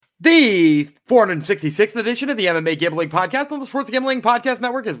The 466th edition of the MMA Gambling Podcast on the Sports Gambling Podcast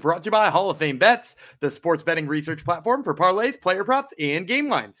Network is brought to you by Hall of Fame Bets, the sports betting research platform for parlays, player props, and game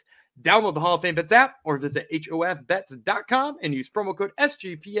lines. Download the Hall of Fame Bets app or visit hofbets.com and use promo code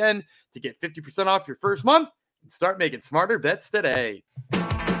SGPN to get 50% off your first month and start making smarter bets today.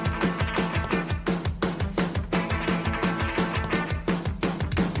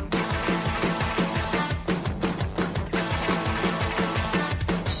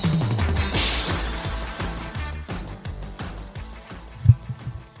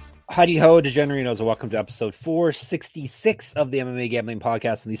 Howdy ho, Degenerinos, and welcome to episode 466 of the MMA Gambling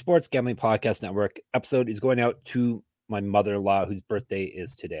Podcast and the Sports Gambling Podcast Network. Episode is going out to my mother-in-law, whose birthday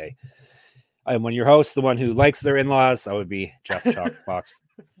is today. I am one of your hosts, the one who likes their in-laws. I would be Jeff Chalkbox.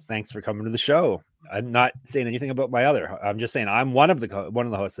 Thanks for coming to the show. I'm not saying anything about my other. I'm just saying I'm one of the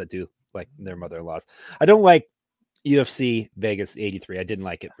hosts that do like their mother-in-laws. I don't like UFC Vegas 83. I didn't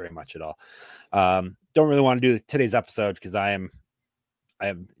like it very much at all. Don't really want to do today's episode because I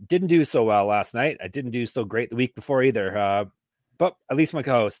didn't do so well last night. I didn't do so great the week before either. But at least my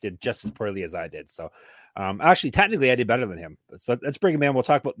co-host did just as poorly as I did. So actually, technically, I did better than him. So let's bring him in. We'll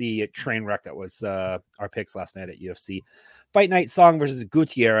talk about the train wreck that was our picks last night at UFC. Fight Night Song versus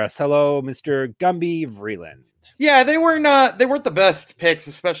Gutierrez. Hello, Mr. Gumby Vreeland. Yeah, they weren't the best picks,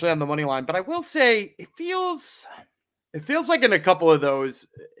 especially on the money line. But I will say it feels like in a couple of those,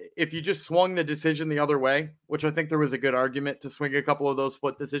 if you just swung the decision the other way, which I think there was a good argument to swing a couple of those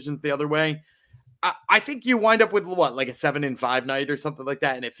split decisions the other way, I think you wind up with what, like a 7-5 night or something like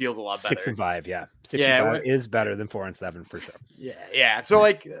that, and it feels a lot better. 6-5, yeah. 6-5 is better than 4-7 for sure. Yeah. So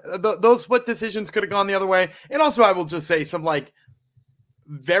like those split decisions could have gone the other way, and also I will just say some like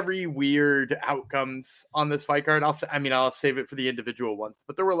very weird outcomes on this fight card. I'll save it for the individual ones,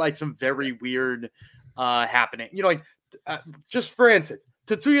 but there were like some very weird happening. You know, like just for instance,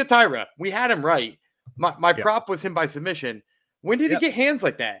 Tetsuya Taira, we had him right. My prop was him by submission. When did he get hands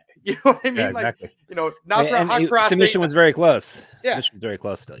like that? You know what I mean? Yeah, exactly. Like, you know, Nasrat Haqparast. Submission was very close. Yeah. Submission was very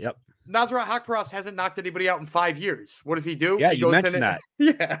close still. Yep. Nasrat Haqparast hasn't knocked anybody out in 5 years. What does he do? Yeah, he you mentioned that.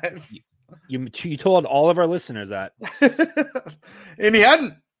 Yes. You told all of our listeners that. And he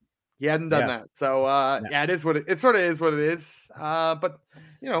hadn't done that. So it is what it sort of is what it is. But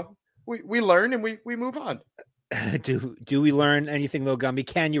you know, we learn and we move on. Do we learn anything though, Gumby?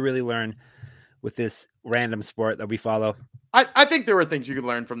 Can you really learn with this random sport that we follow? I think there were things you could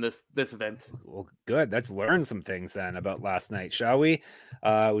learn from this event. Well, good. Let's learn some things then about last night, shall we?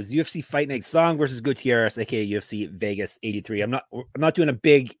 It was UFC Fight Night Song versus Gutierrez, aka UFC Vegas 83. I'm not doing a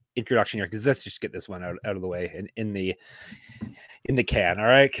big introduction here because let's just get this one out of the way in the can, all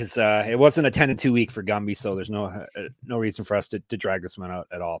right? Because it wasn't a 10-2 week for Gumby, so there's no reason for us to drag this one out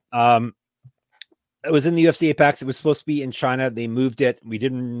at all. It was in the UFC Apex. It was supposed to be in China. They moved it. We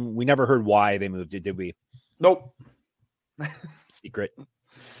never heard why they moved it, did we? Nope.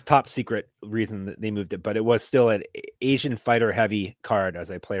 Top secret reason that they moved it, but it was still an Asian fighter heavy card.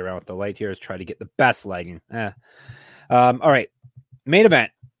 As I play around with the light here, is try to get the best lighting. All right. Main event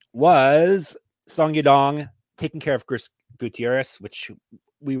was Song Yadong taking care of Chris Gutierrez, which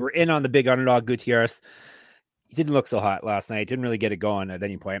we were in on the big underdog Gutierrez. He didn't look so hot last night. Didn't really get it going at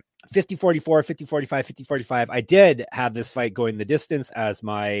any point. 50-44, 50-45, 50-45. I did have this fight going the distance as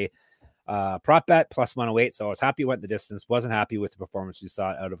my prop bet plus 108. So I was happy it went the distance. Wasn't happy with the performance we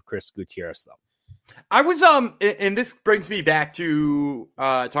saw out of Chris Gutierrez though. I was and this brings me back to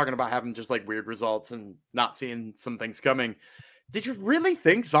talking about having just like weird results and not seeing some things coming. Did you really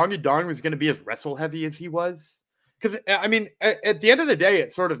think Song Yadong was going to be as wrestle heavy as he was? Because I mean, at the end of the day,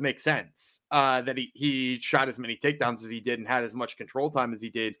 it sort of makes sense that he shot as many takedowns as he did and had as much control time as he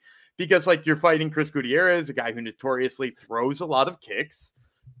did, because like you're fighting Chris Gutierrez, a guy who notoriously throws a lot of kicks,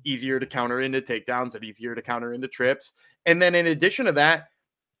 easier to counter into takedowns and easier to counter into trips. And then in addition to that,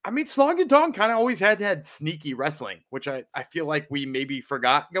 I mean, Song Yadong kind of always had sneaky wrestling, which I feel like we maybe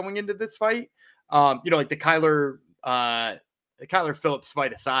forgot going into this fight. You know, like the Kyler Phillips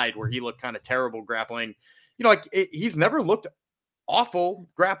fight aside, where he looked kind of terrible grappling. You know, like he's never looked awful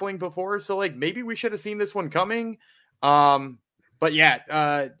grappling before. So like maybe we should have seen this one coming. But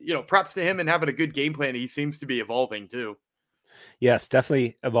yeah, you know, props to him and having a good game plan. He seems to be evolving too. Yes,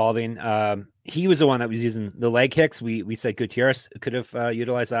 definitely evolving. He was the one that was using the leg kicks. We said Gutierrez could have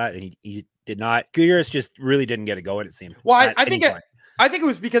utilized that, and he did not. Gutierrez just really didn't get it going, it seemed. Well, I think it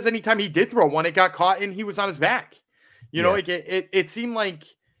was because anytime he did throw one, it got caught and he was on his back. You know, like it seemed like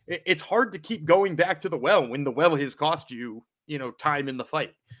it's hard to keep going back to the well when the well has cost you, you know, time in the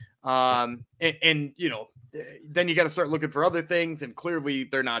fight. And you know, then you got to start looking for other things, and clearly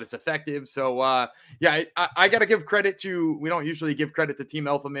they're not as effective. So, I got to give credit to, we don't usually give credit to Team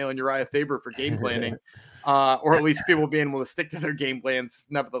Alpha Male and Uriah Faber for game planning, or at least people being able to stick to their game plans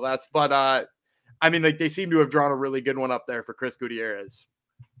nevertheless. But, I mean, like, they seem to have drawn a really good one up there for Chris Gutierrez.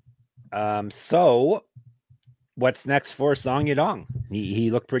 So what's next for Song Yadong? He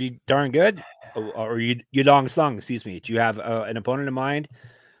looked pretty darn good. Or Yadong Song, excuse me. Do you have an opponent in mind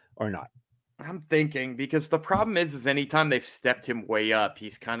or not? I'm thinking, because the problem is anytime they've stepped him way up,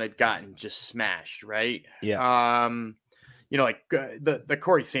 he's kind of gotten just smashed, right? Yeah. Like the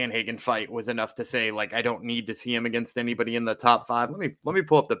Corey Sandhagen fight was enough to say, like, I don't need to see him against anybody in the top 5. Let me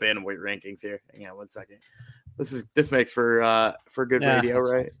pull up the bantamweight rankings here. Hang on 1 second. This makes for good radio,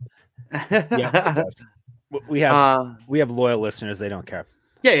 right? Yeah, it does. We have loyal listeners. They don't care.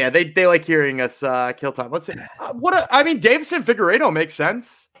 Yeah. They like hearing us kill time. Let's see. Davison Figueiredo makes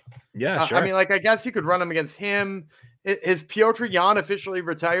sense. Yeah, sure. I mean, like, I guess you could run him against him. Is Piotr Jan officially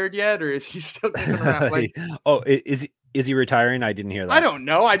retired yet, or is he still kicking around? Like, is he retiring? I didn't hear that. I don't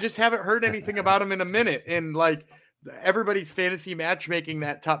know. I just haven't heard anything about him in a minute. And like, everybody's fantasy matchmaking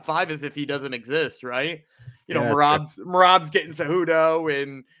that top 5 as if he doesn't exist, right? Marab's getting Cejudo,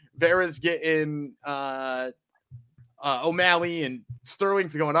 and Vera's getting O'Malley, and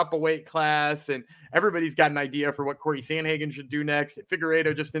Sterling's going up a weight class, and everybody's got an idea for what Corey Sandhagen should do next.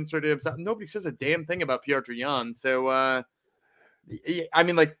 Figueiredo just inserted himself. Nobody says a damn thing about Piotr Jan. So, I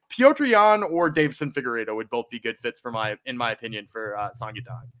mean, like, Piotr Jan or Davison Figueiredo would both be good fits in my opinion, for Song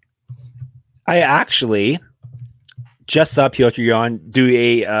Yadong. I actually just saw Piotr Jan do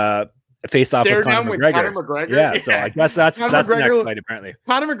a face-off with Conor McGregor. Yeah, so I guess that's the next fight, apparently.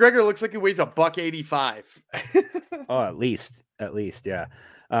 Conor McGregor looks like he weighs $185. Oh, at least, yeah.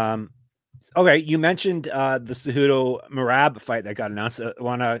 Okay, you mentioned the Cejudo Merab fight that got announced.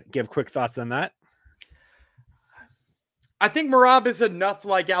 Want to give quick thoughts on that? I think Merab is enough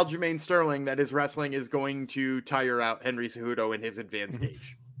like Aljamain Sterling that his wrestling is going to tire out Henry Cejudo in his advanced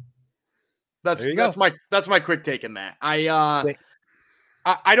stage. That's my quick take in that. I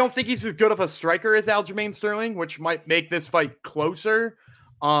don't think he's as good of a striker as Aljamain Sterling, which might make this fight closer.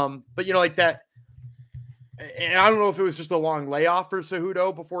 But like that, and I don't know if it was just a long layoff for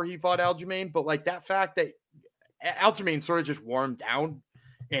Cejudo before he fought Aljamain, but like that fact that Aljamain sort of just warmed down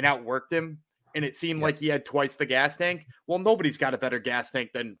and outworked him, and it seemed like he had twice the gas tank. Well, nobody's got a better gas tank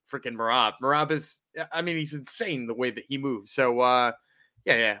than freaking Merab. Merab is, I mean, he's insane the way that he moves. So,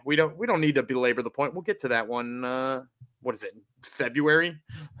 yeah, we don't need to belabor the point. We'll get to that one. What is it, February?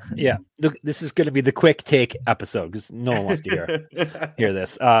 Yeah, look, this is going to be the quick take episode because no one wants to hear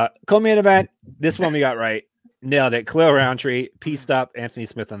this. Co-main event, this one we got right. Nailed it. Khalil Roundtree pieced up Anthony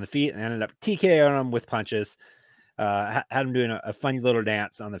Smith on the feet and ended up TKOing him with punches. Had him doing a funny little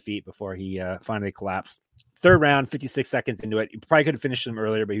dance on the feet before he finally collapsed. Third round, 56 seconds into it. You probably could have finished him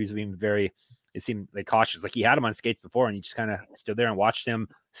earlier, but he was being it seemed like cautious. Like he had him on skates before and he just kind of stood there and watched him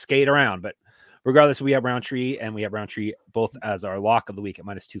skate around. But regardless, we have Roundtree, and we have Roundtree both as our lock of the week at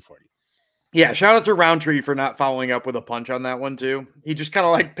 -240. Yeah, shout out to Roundtree for not following up with a punch on that one too. He just kind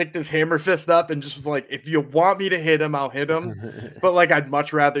of like picked his hammer fist up and just was like, if you want me to hit him, I'll hit him. But like, I'd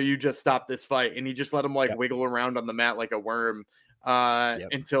much rather you just stop this fight. And he just let him like wiggle around on the mat like a worm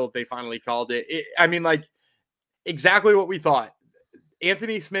until they finally called it. I mean, like, exactly what we thought.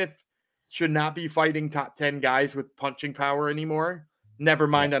 Anthony Smith should not be fighting top 10 guys with punching power anymore. Never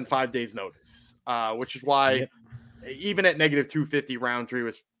mind on 5 days notice, which is why even at -250, Roundtree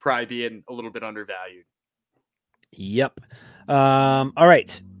was probably being a little bit undervalued. Yep. All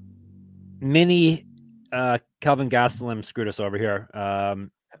right. Kelvin Gastelum screwed us over here.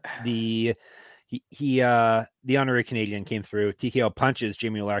 The honorary Canadian came through. TKO punches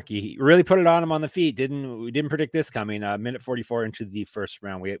Jamie Mullarkey. He really put it on him on the feet. We didn't predict this coming. Minute 44 into the first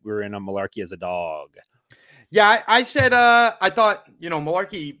round. We were in on Mullarkey as a dog. Yeah, I said I thought,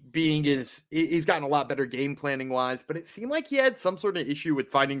 Mullarkey he's gotten a lot better game planning wise, but it seemed like he had some sort of issue with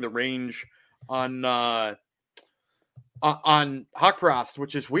finding the range on Haqparast,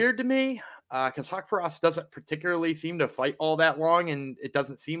 which is weird to me because Haqparast doesn't particularly seem to fight all that long, and it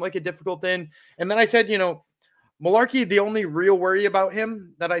doesn't seem like a difficult thing. And then I said, Mullarkey, the only real worry about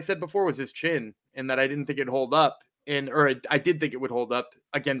him that I said before was his chin, and that I didn't think it'd hold up, I did think it would hold up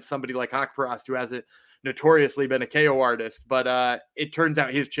against somebody like Haqparast, who hasn't notoriously been a KO artist, but it turns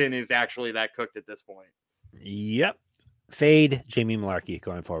out his chin is actually that cooked at this point. Yep. Fade Jamie Mullarkey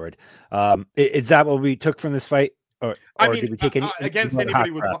going forward. Is that what we took from this fight? Or did we take against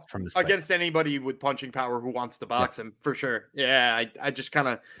anybody with punching power who wants to box him for sure? Yeah, I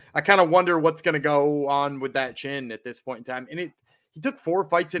kind of wonder what's going to go on with that chin at this point in time, and he took 4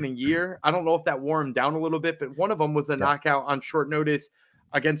 fights in a year. I don't know if that wore him down a little bit, but one of them was a knockout on short notice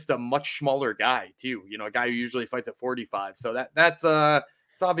against a much smaller guy too. You know, a guy who usually fights at 45. So that's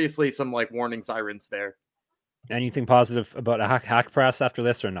it's obviously some like warning sirens there. Anything positive about a hack press after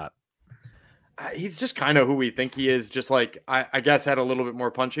this or not? He's just kind of who we think he is. Just like I guess had a little bit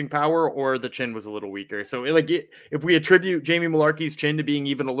more punching power, or the chin was a little weaker. So if we attribute Jamie Malarkey's chin to being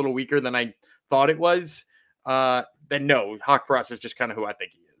even a little weaker than I thought it was, then no, Hawk Cross is just kind of who I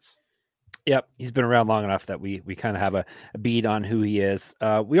think he is. Yep, he's been around long enough that we kind of have a beat on who he is.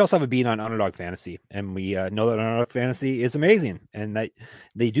 We also have a beat on Underdog Fantasy, and we know that Underdog Fantasy is amazing, and that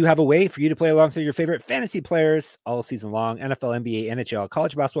they do have a way for you to play alongside your favorite fantasy players all season long. NFL, NBA, NHL,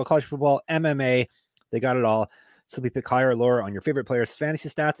 college basketball, college football, MMA, they got it all. Simply pick higher or lower on your favorite players' fantasy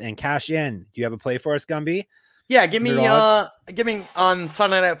stats and cash in. Do you have a play for us, Gumby? Yeah, give me on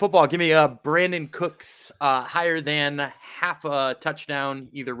Sunday Night Football. Give me Brandon Cooks higher than half a touchdown,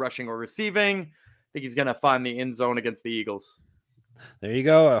 either rushing or receiving. I think he's going to find the end zone against the Eagles. There you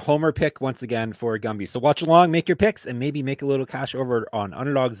go. A homer pick once again for Gumby. So watch along, make your picks, and maybe make a little cash over on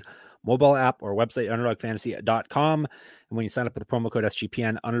Underdog's mobile app or website, underdogfantasy.com. And when you sign up with the promo code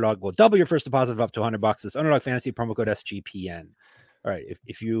SGPN, Underdog will double your first deposit of up to $100. This Underdog Fantasy promo code SGPN. All right.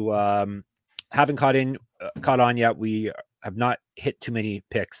 If you haven't caught on yet, we have not hit too many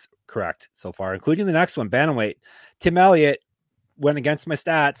picks correct so far, including the next one, bantamweight. Tim Elliott went against my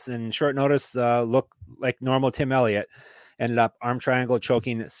stats and short notice, looked like normal Tim Elliott. Ended up arm triangle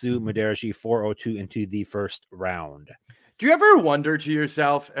choking Sue Mudaerji 402 into the first round. Do you ever wonder to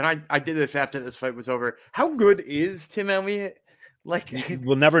yourself, and I did this after this fight was over, how good is Tim Elliott? Like,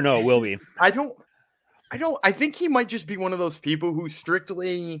 we'll never know, will we? I think he might just be one of those people who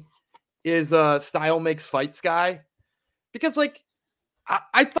strictly is a style makes fights guy, because like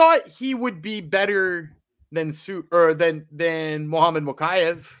I thought he would be better than Muhammad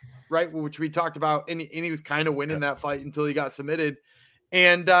Mokaev, right? Which we talked about, and he was kind of winning that fight until he got submitted,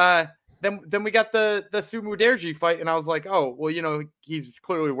 and then we got the Sue Mudaerji fight, and I was like, oh well, you know, he's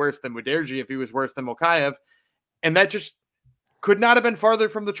clearly worse than Mudaerji if he was worse than Mokaev, and that just could not have been farther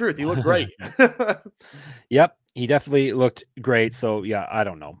from the truth. He looked great. Yep, he definitely looked great. So yeah, I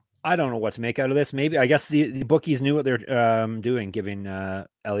don't know what to make out of this. Maybe, I guess the bookies knew what they're doing, giving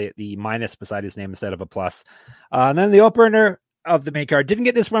Elliott the minus beside his name instead of a plus. And then the opener of the main card didn't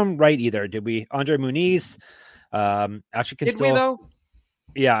get this one right either, did we? Andre Muniz actually can did still. We though?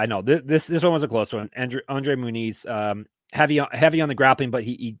 Yeah, I know this one was a close one. Andre Muniz heavy on the grappling, but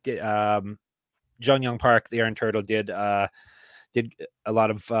he did. Jun Young Park, the Iron Turtle, did a lot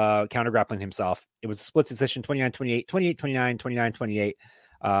of counter grappling himself. It was a split decision, 29-28, 28-29,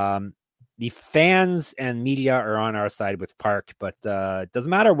 29-28. The fans and media are on our side with Park, but it doesn't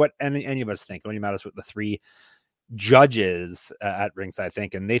matter what any of us think. It only matters what the three judges at ringside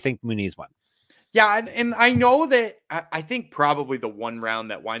think, and they think Muniz won. Yeah, and I know that I think probably the one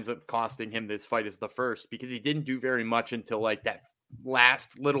round that winds up costing him this fight is the first, because he didn't do very much until like that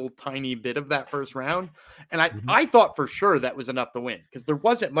last little tiny bit of that first round. And I thought for sure that was enough to win, because there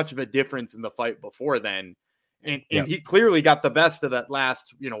wasn't much of a difference in the fight before then. And he clearly got the best of that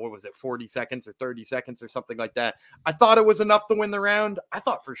last, what was it, 40 seconds or 30 seconds or something like that. I thought it was enough to win the round. I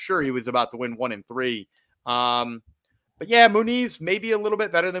thought for sure he was about to win 1 and 3. But yeah, Muniz maybe a little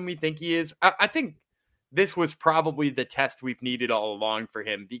bit better than we think he is. I think this was probably the test we've needed all along for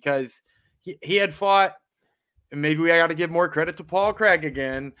him, because he had fought, and maybe we got to give more credit to Paul Craig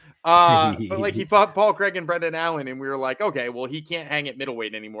again. But like, he fought Paul Craig and Brendan Allen, and we were like, okay, well, he can't hang at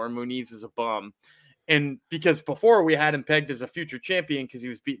middleweight anymore. Muniz is a bum. And because before we had him pegged as a future champion because he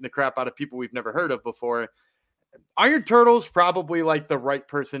was beating the crap out of people we've never heard of before, Iron Turtle's probably like the right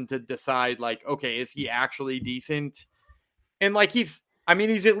person to decide, like, okay, is he actually decent? And like, he's at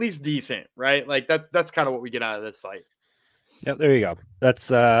least decent, right? Like that's kind of what we get out of this fight. Yep, there you go. That's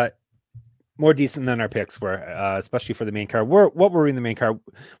more decent than our picks were, especially for the main card. What were we in the main card?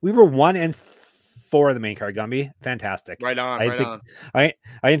 We were 1 and 4 in the main card, Gumby. Fantastic. Right on. I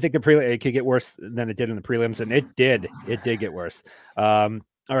didn't think the prelim it could get worse than it did in the prelims, and it did. It did get worse.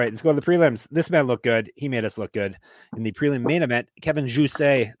 All right, let's go to the prelims. This man looked good. He made us look good. In the prelim main event, Kevin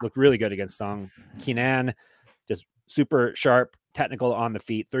Jousset looked really good against Song Kenan. Just super sharp, technical on the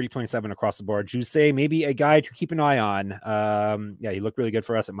feet, 30-27 across the board. Jousset, maybe a guy to keep an eye on. Yeah, he looked really good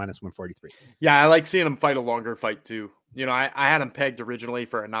for us at -143. Yeah, I like seeing him fight a longer fight too. I had him pegged originally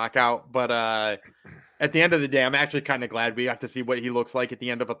for a knockout, but at the end of the day, I'm actually kind of glad we got to see what he looks like at the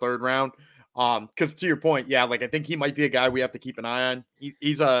end of a third round. Because to your point, yeah, like I think he might be a guy we have to keep an eye on.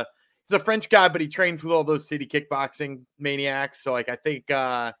 He's a French guy, but he trains with all those city kickboxing maniacs. So like I think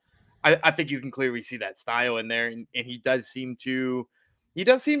I think you can clearly see that style in there, and he does seem to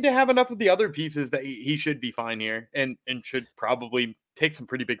have enough of the other pieces that he should be fine here, and should probably take some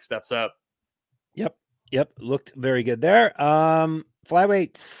pretty big steps up. Yep, looked very good there.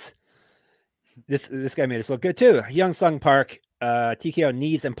 Flyweights. This guy made us look good too. Young Sung Park, TKO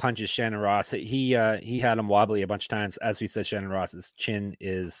knees and punches Shannon Ross. He had him wobbly a bunch of times. As we said, Shannon Ross's chin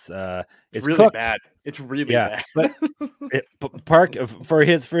is really cooked. bad. It's really bad. But Park for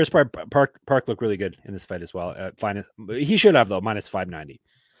his part, Park looked really good in this fight as well. He should have though -590.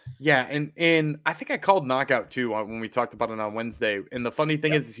 Yeah, and I think I called knockout too when we talked about it on Wednesday. And the funny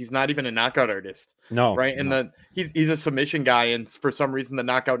thing is he's not even a knockout artist. No, right? And he's a submission guy, and for some reason the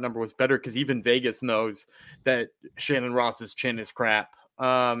knockout number was better because even Vegas knows that Shannon Ross's chin is crap.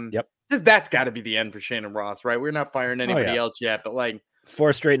 That's got to be the end for Shannon Ross, right? We're not firing anybody else yet, but like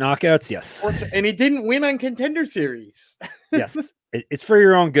 4 straight knockouts, yes. And he didn't win on Contender Series. Yes, it's for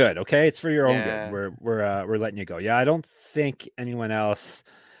your own good, okay? It's for your own good. We're letting you go. Yeah, I don't think anyone else.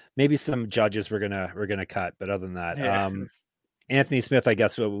 Maybe some judges we're gonna cut, but other than that, Anthony Smith, I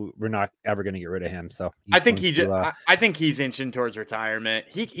guess we're not ever gonna get rid of him. So I think I think he's inching towards retirement.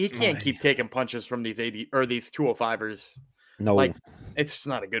 He can't keep taking punches from these 80 or these 205ers. No, like it's just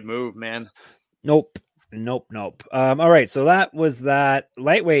not a good move, man. Nope. All right, so that was that.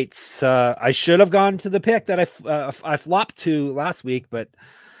 Lightweights. I should have gone to the pick that I flopped to last week, but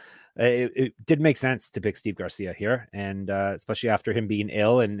it did make sense to pick Steve Garcia here, and especially after him being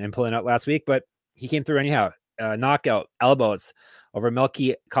ill and pulling out last week. But he came through anyhow. Knockout elbows over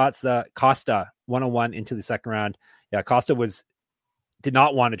Melky Costa 101 into the second round. Yeah, Costa did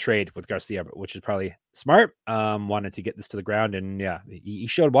not want to trade with Garcia, which is probably smart. Wanted to get this to the ground, and he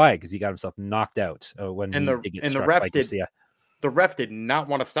showed why, because he got himself knocked out when he did get struck by Garcia. The ref did not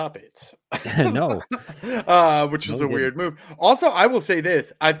want to stop it. No. Which is a weird move. Also, I will say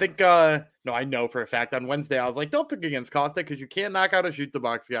this. I think, I know for a fact on Wednesday, I was like, don't pick against Costa because you can't knock out a shoot the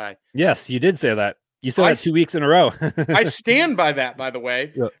box guy. Yes, you did say that. You said that 2 weeks in a row. I stand by that, by the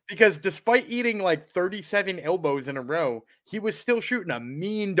way, because despite eating like 37 elbows in a row, he was still shooting a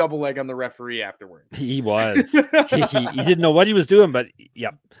mean double leg on the referee afterwards. He was. he didn't know what he was doing, but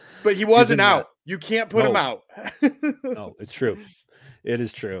But he wasn't out. You can't put him out. No, it's true. It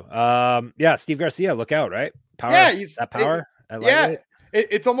is true. Steve Garcia, look out, right? Power. Yeah, he's that power.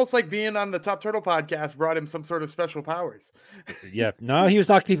 It's almost like being on the Top Turtle podcast brought him some sort of special powers. Yeah, no, he was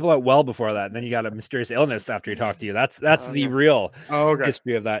knocking people out well before that, and then you got a mysterious illness after he talked to you. That's the real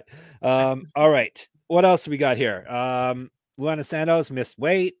history of that. All right, what else we got here? Luana Santos missed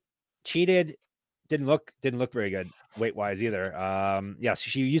weight, cheated, didn't look very good weight wise either.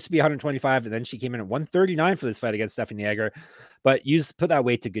 She used to be 125, and then she came in at 139 for this fight against Stephanie Egger, but put that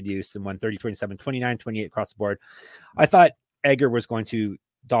weight to good use and won 30, 27, 29, 28 across the board. I thought Egger was going to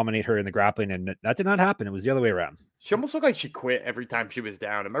dominate her in the grappling, and that did not happen. It was the other way around. She almost looked like she quit every time she was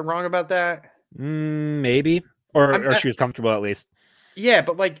down. Am I wrong about that? Maybe, or she was comfortable at least. Yeah,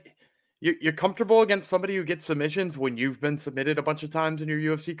 but like you're comfortable against somebody who gets submissions when you've been submitted a bunch of times in your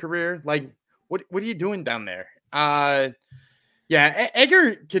UFC career. Like, what are you doing down there?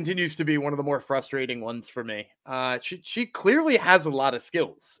 Egger continues to be one of the more frustrating ones for me. She clearly has a lot of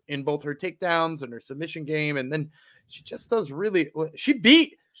skills in both her takedowns and her submission game, and then she just does really. She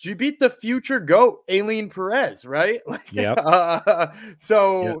beat the future GOAT Aileen Perez, right? Yeah.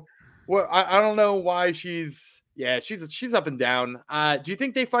 Well, I don't know why she's up and down. Do you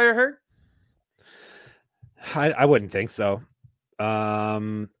think they fire her? I wouldn't think so.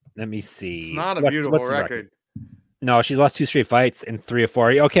 Let me see. It's not a beautiful record. No, she's lost 2 straight fights and 3 or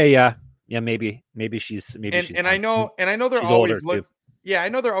 4. Okay, yeah, maybe she's she's. And I know they're always looking. Yeah, I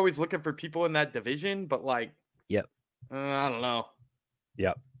know they're always looking for people in that division, but like, I don't know.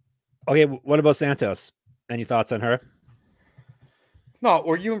 Yep. Okay, what about Santos? Any thoughts on her? No,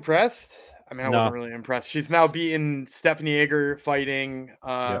 were you impressed? I mean, I wasn't really impressed. She's now beaten Stephanie Egger fighting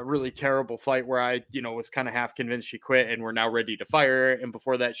a really terrible fight where I, was kind of half convinced she quit, and we're now ready to fire her. And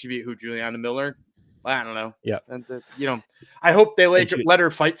before that, she beat Juliana Miller. I don't know. Yeah. And I hope they let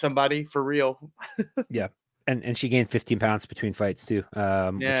her fight somebody for real. Yeah. And she gained 15 pounds between fights too.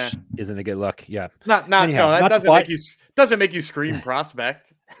 Which isn't a good look. Yeah. That doesn't make you scream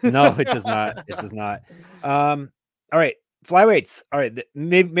prospect. No, it does not. It does not. All right. Flyweights. All right.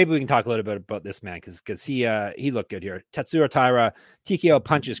 Maybe we can talk a little bit about this man because he looked good here. Tatsuro Taira, TKO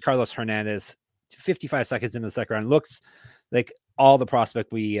punches Carlos Hernandez 55 seconds in the second round. Looks like all the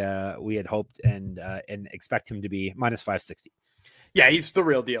prospect we had hoped and expect him to be -560. Yeah, he's the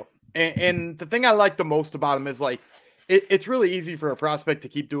real deal. And the thing I like the most about him is like it's really easy for a prospect to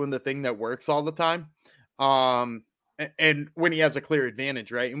keep doing the thing that works all the time. and when he has a clear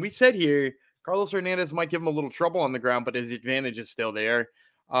advantage, right? And we said here, Carlos Hernandez might give him a little trouble on the ground, but his advantage is still there.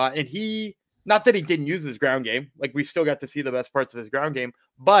 And he, not that he didn't use his ground game, like we still got to see the best parts of his ground game,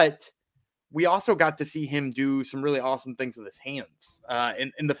 but we also got to see him do some really awesome things with his hands.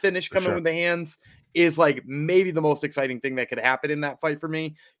 And the finish coming with the hands is like maybe the most exciting thing that could happen in that fight for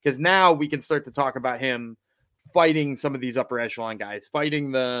me, because now we can start to talk about him fighting some of these upper echelon guys,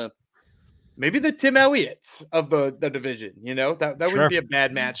 fighting maybe the Tim Elliott's of the division, that wouldn't be a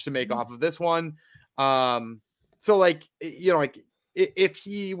bad match to make off of this one. So like, if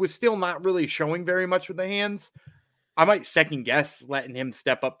he was still not really showing very much with the hands, I might second guess letting him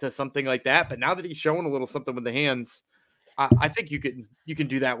step up to something like that. But now that he's showing a little something with the hands, I think you can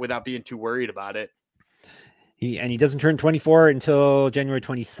do that without being too worried about it. He doesn't turn 24 until January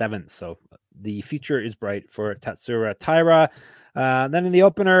 27th. So the future is bright for Tatsuro Taira. Then in the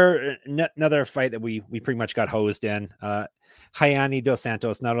opener, another fight that we pretty much got hosed in. Hayani Dos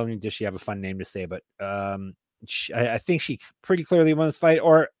Santos, not only does she have a fun name to say, but I think she pretty clearly won this fight,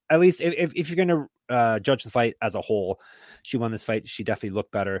 or at least if you're going to judge the fight as a whole, she won this fight. She definitely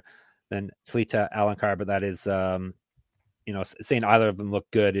looked better than Talita Alankar, but that is, saying either of them look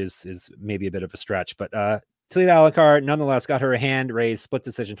good is maybe a bit of a stretch, but Talita Alankar nonetheless got her hand raised, split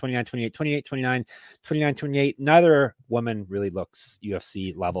decision, 29-28, 28-29, 29-28. Neither woman really looks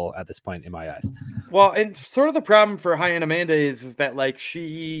UFC level at this point in my eyes. Well, and sort of the problem for Hyan Amanda is that like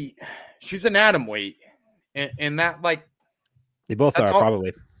she's an atom weight, and that like they both are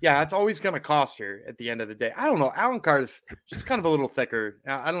probably. Yeah, it's always going to cost her at the end of the day. I don't know. Alankar's just kind of a little thicker.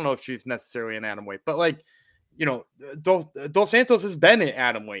 I don't know if she's necessarily an atom weight, but like, Dos Santos has been at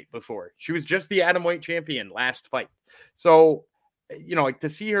atom weight before. She was just the atom weight champion last fight. So, like to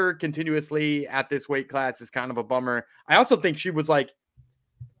see her continuously at this weight class is kind of a bummer. I also think she was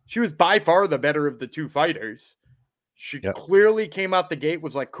by far the better of the two fighters. She clearly came out the gate,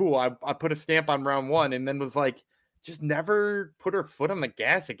 was like, cool, I put a stamp on round one, and then was like, just never put her foot on the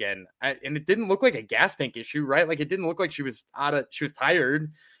gas again. And it didn't look like a gas tank issue, right? Like it didn't look like she was tired.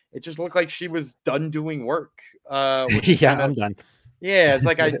 It just looked like she was done doing work. I'm done. Yeah, it's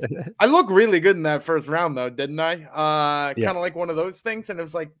like I look really good in that first round though, didn't I? Kind of like one of those things. And it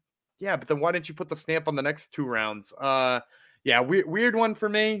was like, yeah, but then why didn't you put the stamp on the next two rounds? Weird one for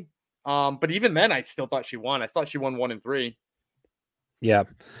me. But even then, I still thought she won. I thought she won 1 and 3. Yeah.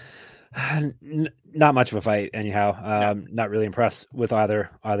 Not much of a fight anyhow. Not really impressed with either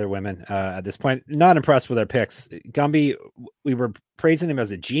women at this point. Not impressed with our picks. Gumby, we were praising him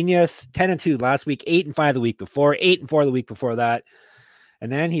as a genius. 10-2 last week, 8-5 the week before, 8-4 the week before that,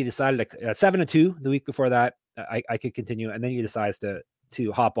 and then he decided to 7-2 the week before that. I could continue, and then he decides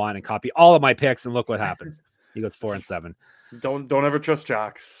to hop on and copy all of my picks, and look what happens. He goes 4-7. Don't ever trust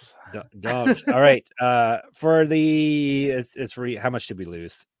jocks. Don't. All right. For the how much did we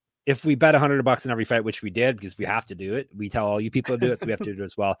lose? If we bet $100 in every fight, which we did because we have to do it, we tell all you people to do it, so we have to do it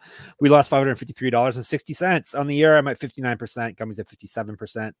as well. We lost $553.60 on the year. I'm at 59%. Gummy's at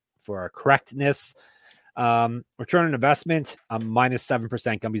 57% for our correctness. Return on investment, I'm minus 7%.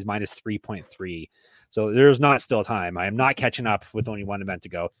 Gumby's minus 3.3. So there's not still time. I am not catching up with only one event to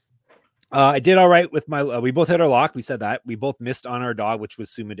go. I did all right with my. We both hit our lock. We said that. We both missed on our dog, which was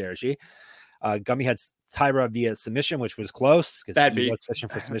Sumaderji. Gummy had Taira via submission, which was close because he was fishing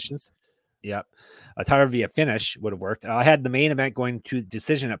for submissions. Yep. Taira via finish would have worked. I had the main event going to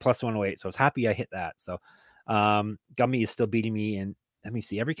decision at plus 108, so I was happy I hit that. So Gummy is still beating me in, let me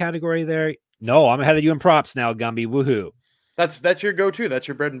see, every category there. No, I'm ahead of you in props now, Gumby. Woohoo. That's your go-to. That's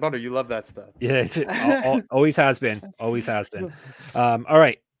your bread and butter. You love that stuff. Yeah, always has been. Always has been. All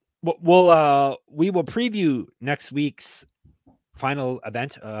right. We will preview next week's final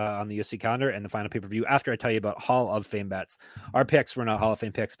event on the UFC calendar and the final pay-per-view after I tell you about Hall of Fame bets. Our picks were not Hall of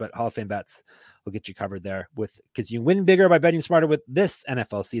Fame picks, but Hall of Fame bets will get you covered there because you win bigger by betting smarter with this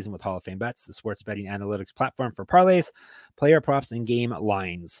NFL season with Hall of Fame bets, the sports betting analytics platform for parlays, player props, and game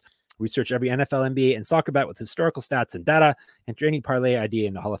lines. Research every NFL, NBA, and soccer bet with historical stats and data. Enter any parlay idea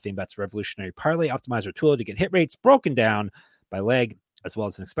into Hall of Fame Bet's revolutionary parlay optimizer tool to get hit rates broken down by leg, as well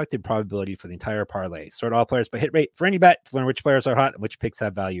as an expected probability for the entire parlay. Sort all players by hit rate for any bet to learn which players are hot and which picks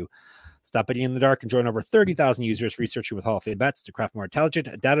have value. Stop betting in the dark and join over 30,000 users researching with Hall of Fame Bets to craft more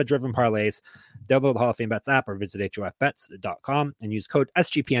intelligent, data-driven parlays. Download the Hall of Fame Bets app or visit HOFBets.com and use code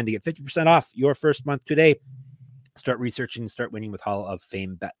SGPN to get 50% off your first month today. Start researching and start winning with Hall of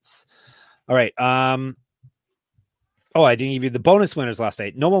Fame Bets. All right. I didn't give you the bonus winners last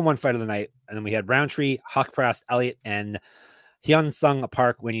night. No one won fight of the night. And then we had Roundtree, Hawkprest, Elliott, and Hyun Sung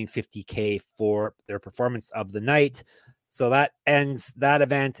Park winning $50K for their performance of the night. So that ends that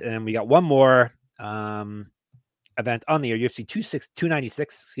event. And we got one more. event on the year, UFC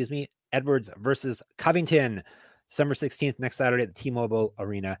 296, excuse me, Edwards versus Covington, December 16th, next Saturday at the T-Mobile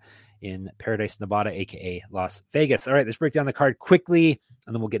Arena in Paradise, Nevada, aka Las Vegas. All right, let's break down the card quickly,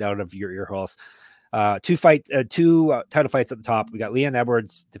 and then we'll get out of your ear holes. Two title fights at the top. We got Leon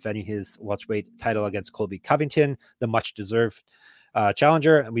Edwards defending his welterweight title against Colby Covington, the much deserved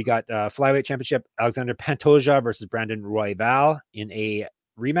challenger. And we got flyweight championship, Alexander Pantoja versus Brandon Royval in a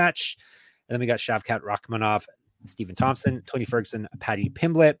rematch. And then we got Shavkat Rakhmonov, Stephen Thompson, Tony Ferguson, Paddy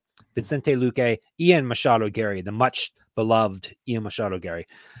Pimblett, Vicente Luque, Ian Machado Gary, the much beloved Ian Machado Gary.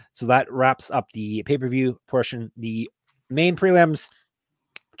 So that wraps up the pay-per-view portion. The main prelims,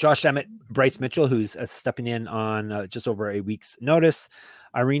 Josh Emmett, Bryce Mitchell, who's stepping in on just over a week's notice,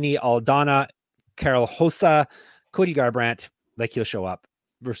 Irene Aldana, Carol Hossa, Cody Garbrandt, like he'll show up,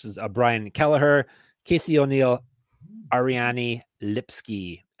 versus Brian Kelleher, Casey O'Neill, Ariane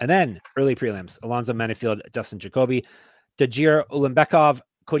Lipsky. And then early prelims, Alonzo Manifield, Dustin Jacoby, Dajir Ulanbekov,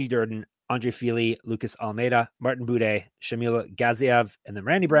 Cody Durden, Andre Fili, Lucas Almeida, Martin Bude, Shamil Gaziev, and then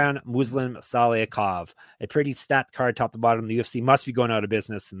Randy Brown, Muslim Saliakov. A pretty stat card top to bottom. The UFC must be going out of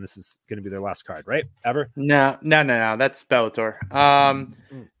business, and this is going to be their last card, right? Ever? No. That's Bellator.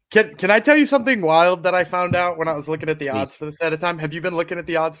 Can I tell you something wild that I found out when I was looking at the odds for this at a time? Have you been looking at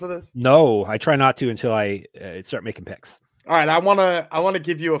the odds for this? No, I try not to until I start making picks. All right, I want to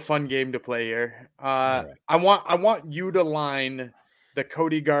give you a fun game to play here. Right. I want you to line the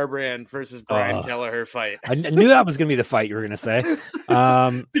Cody Garbrandt versus Brian Kelleher fight. I knew that was going to be the fight you were going to say.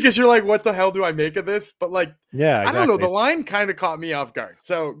 Because you're like, what the hell do I make of this? But like, yeah, exactly. I don't know. The line kind of caught me off guard.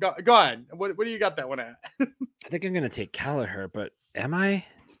 So go ahead. What do you got that one at? I think I'm going to take Kelleher, but am I?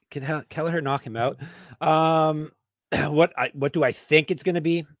 Can Kelleher knock him out? What do I think it's going to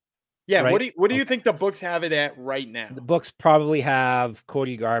be? Yeah, right? What do you think the books have it at right now? The books probably have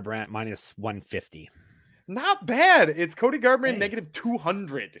Cody Garbrandt minus 150. Not bad. It's Cody Garbrandt negative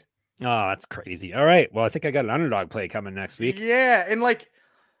 200. Oh, that's crazy. All right. Well, I think I got an underdog play coming next week. Yeah, and like,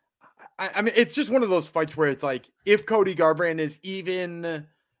 I mean, it's just one of those fights where it's like, if Cody Garbrandt is even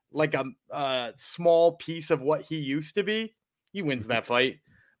like a small piece of what he used to be, he wins that fight.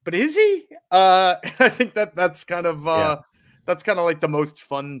 But is he? I think that's kind of that's kind of like the most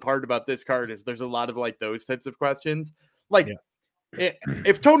fun part about this card is there's a lot of like those types of questions. Like,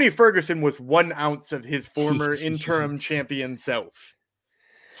 if Tony Ferguson was 1 ounce of his former interim champion self,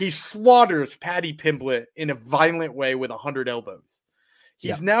 he slaughters Paddy Pimblett in a violent way with 100 elbows.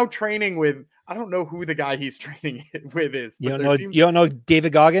 He's now training with, I don't know who the guy he's training with is. You don't know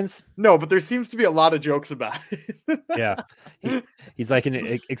David Goggins? No, but there seems to be a lot of jokes about it. Yeah. He's like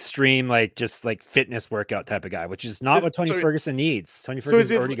an extreme, like just like fitness workout type of guy, which is not what Tony Ferguson needs. Tony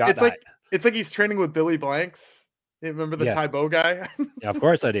Ferguson's already got that. It's like he's training with Billy Blanks. Remember the Tybo guy? Yeah, of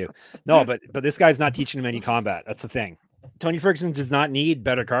course I do. No, but this guy's not teaching him any combat. That's the thing. Tony Ferguson does not need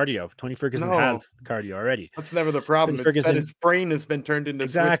better cardio. Tony Ferguson has cardio already. That's never the problem. It's that his brain has been turned into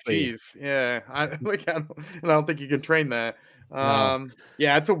Swiss cheese. Yeah, I don't think you can train that.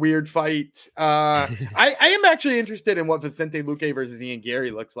 Yeah, it's a weird fight. I am actually interested in what Vicente Luque versus Ian Gary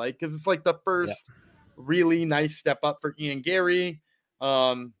looks like, because it's like the first really nice step up for Ian Gary.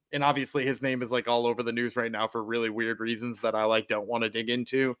 And obviously his name is like all over the news right now for really weird reasons that I don't want to dig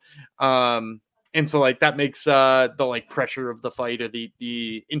into. And so like that makes the like pressure of the fight or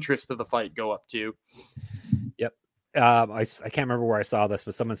the interest of the fight go up too. Yep. I can't remember where I saw this,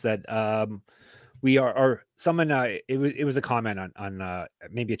 but someone said we are, or someone it was a comment on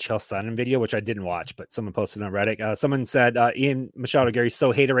maybe a Chael Sonnen video, which I didn't watch, but someone posted on Reddit. Someone said Ian Machado Gary's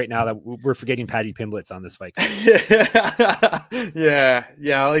so hated right now that we're forgetting Paddy Pimblett's on this fight.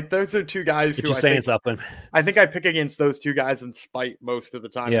 yeah. Like those are two guys who I think I pick against those two guys in spite most of the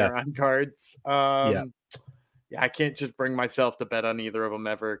time they're on cards. Yeah, I can't just bring myself to bet on either of them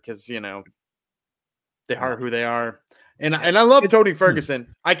ever because they are who they are. And I love Tony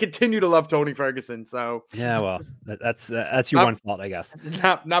Ferguson. I continue to love Tony Ferguson. So yeah, well, that's your one fault, I guess.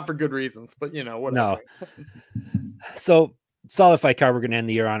 Not for good reasons, but whatever. No. So solid fight card. We're gonna end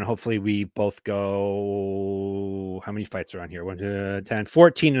the year on. Hopefully, we both go. How many fights are on here? 1, 2, 10,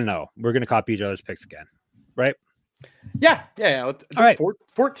 14-0. We're gonna copy each other's picks again, right? Yeah. All right,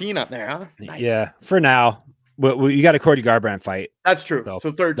 14 up there, huh? Nice. Yeah. For now, you got a Cody Garbrandt fight. That's true. So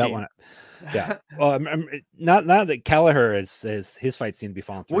 13. That one. Yeah. Well, not that Kelleher is his fights seem to be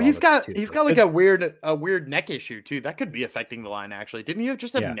falling through. Well, he's got like a weird neck issue too. That could be affecting the line. Actually, didn't you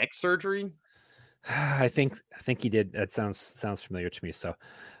just have neck surgery? I think he did. That sounds familiar to me. So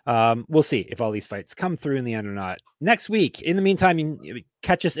we'll see if all these fights come through in the end or not. Next week. In the meantime, you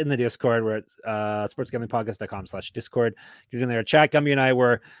catch us in the Discord. We're at sportsgamblingpodcast.com/Discord. Get in there, chat. Gumby and I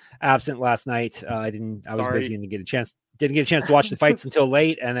were absent last night. I was busy and didn't get a chance to watch the fights until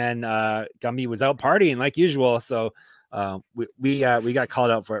late. And then Gumby was out partying like usual. So we got called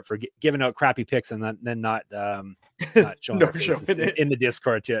out for giving out crappy picks and then not showing our faces in the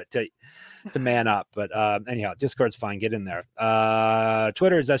Discord to man up. But anyhow, Discord's fine. Get in there.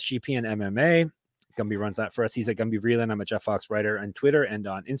 Twitter is SGP and MMA. Gumby runs that for us. He's at Gumby Vreeland. I'm at Jeff Fox Writer on Twitter and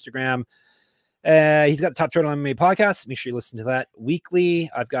on Instagram. He's got the Top Turtle MMA podcast. Make sure you listen to that weekly.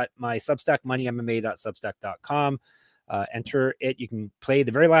 I've got my Substack, moneymma.substack.com. Enter it. You can play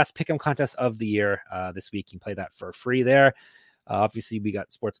the very last pick'em contest of the year this week. You can play that for free there. Obviously, we got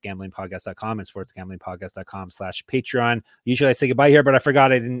sportsgamblingpodcast.com and sportsgamblingpodcast.com/Patreon. Usually I say goodbye here, but I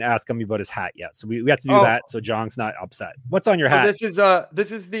forgot I didn't ask him about his hat yet. So we have to do that so Jong's not upset. What's on your hat?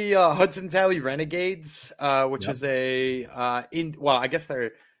 This is the Hudson Valley Renegades, which is I guess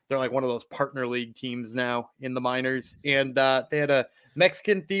they're like one of those partner league teams now in the minors. And they had a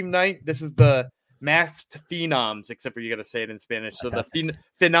Mexican themed night. This is the Masked Phenoms, except for you got to say it in Spanish. Fantastic. So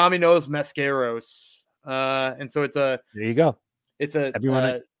the Fenómenos Masqueros. And so there you go. It's a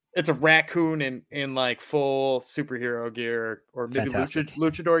raccoon in like full superhero gear, or maybe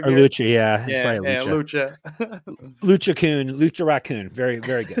luchador gear. Or lucha, yeah. Lucha. Lucha raccoon. Very,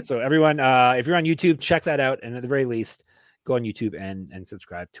 very good. So everyone, if you're on YouTube, check that out. And at the very least, go on YouTube and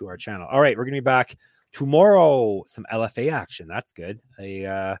subscribe to our channel. All right, we're going to be back tomorrow. Some LFA action. That's good.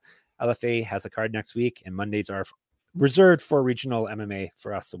 LFA has a card next week, and Mondays are reserved for regional MMA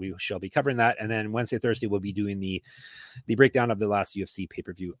for us, so we shall be covering that. And then Wednesday, Thursday, we'll be doing the breakdown of the last UFC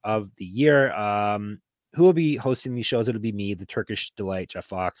pay-per-view of the year. Who will be hosting these shows? It'll be me, the Turkish Delight, Jeff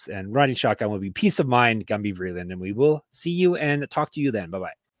Fox, and Riding Shotgun will be Peace of Mind, Gumby Vreeland, and we will see you and talk to you then.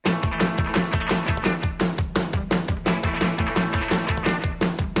 Bye-bye.